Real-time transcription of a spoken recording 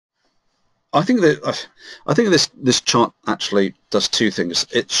I think this chart actually does two things.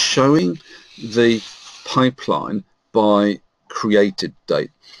 It's showing the pipeline by created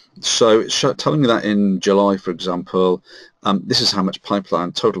date. So it's telling me that in July, for example, this is how much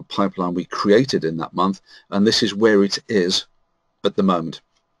total pipeline we created in that month, and this is where it is at the moment.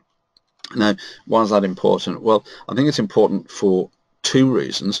 Now, why is that important? Well, I think it's important for two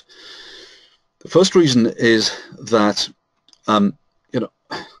reasons. The first reason is that,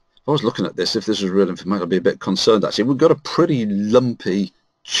 if I was looking at this, if this was real information, I'd be a bit concerned actually. We've got a pretty lumpy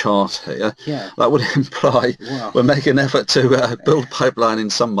chart here. Yeah. That would imply we're making an effort to build pipeline in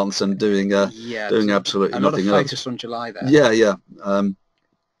some months and doing absolutely nothing else. A lot of focus on July there. Yeah.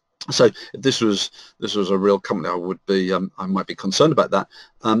 So if this was a real company, I might be concerned about that.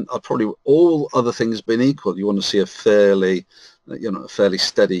 I'd probably, all other things being equal, you want to see a fairly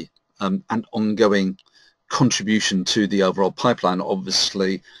steady and ongoing contribution to the overall pipeline.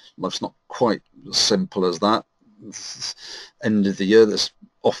 Obviously, well, it's not quite as simple as that. End of the year, there's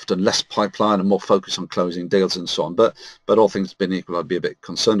often less pipeline and more focus on closing deals and so on. But all things being equal, I'd be a bit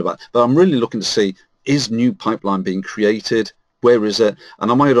concerned about. But I'm really looking to see, is new pipeline being created? Where is it?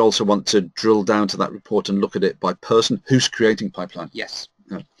 And I might also want to drill down to that report and look at it by person. Who's creating pipeline? Yes.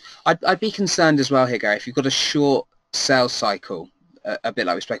 Yeah. I'd be concerned as well here, Gary, if you've got a short sales cycle, a bit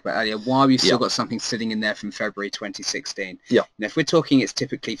like we spoke about earlier, why have you still got something sitting in there from February 2016? Yeah. And if we're talking it's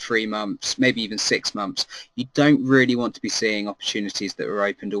typically 3 months, maybe even 6 months, you don't really want to be seeing opportunities that were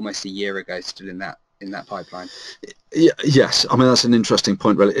opened almost a year ago still in that pipeline. Yes, I mean that's an interesting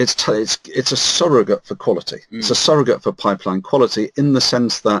point really. It's a surrogate for quality. It's a surrogate for pipeline quality in the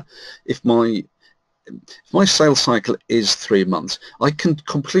sense that if my sales cycle is 3 months, I can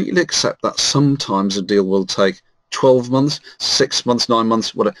completely accept that sometimes a deal will take 12 months, 6 months, 9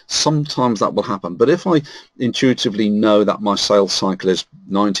 months, whatever. Sometimes that will happen. But if I intuitively know that my sales cycle is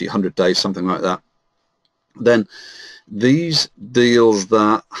 90, 100 days, something like that, then these deals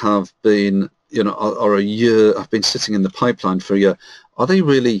that have been, are a year, have been sitting in the pipeline for a year, are they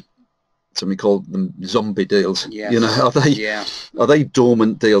really, somebody called them zombie deals? Yes. Are they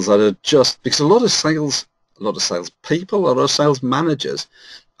dormant deals that are just, because a lot of sales people, a lot of sales managers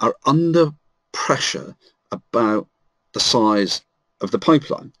are under pressure about the size of the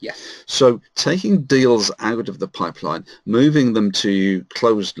pipeline. Yes. So taking deals out of the pipeline, moving them to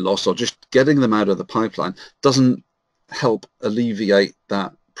closed loss or just getting them out of the pipeline doesn't help alleviate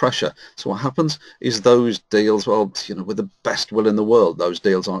that pressure. So what happens is those deals, well, with the best will in the world, those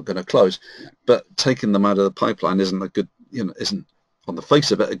deals aren't going to close. But taking them out of the pipeline isn't a good, isn't on the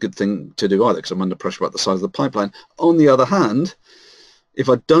face of it a good thing to do either, because I'm under pressure about the size of the pipeline. On the other hand, if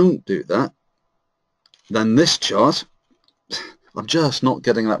I don't do that, then this chart, I'm just not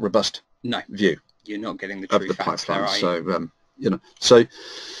getting that robust view. You're not getting the true of the facts pipeline. There, So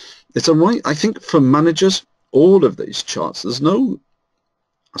it's a right. I think for managers, all of these charts, there's no.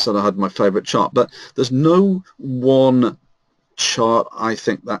 I said I had my favorite chart, but there's no one chart I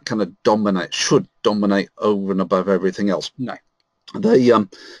think that kind of should dominate over and above everything else. No. They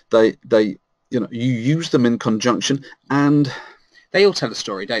you use them in conjunction, and they all tell a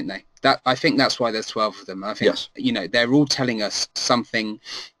story, don't they? I think that's why there's 12 of them. I think they're all telling us something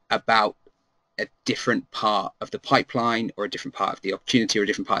about a different part of the pipeline or a different part of the opportunity or a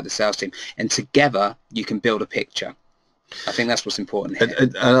different part of the sales team, and together you can build a picture. I think that's what's important here.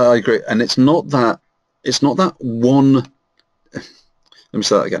 And I agree. And it's not that one. Let me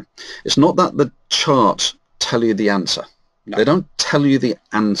say that again. It's not that the charts tell you the answer. No. They don't tell you the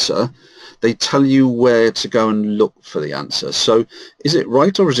answer. They tell you where to go and look for the answer. So is it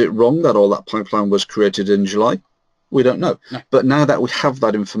right or is it wrong that all that pipeline was created in July? We don't know. No. But now that we have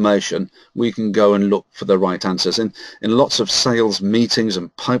that information, we can go and look for the right answers. In lots of sales meetings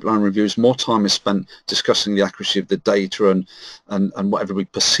and pipeline reviews, more time is spent discussing the accuracy of the data and what everybody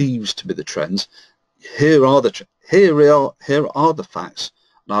perceives to be the trends. Here are the facts.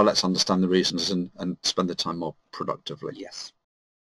 Now let's understand the reasons and spend the time more productively. Yes.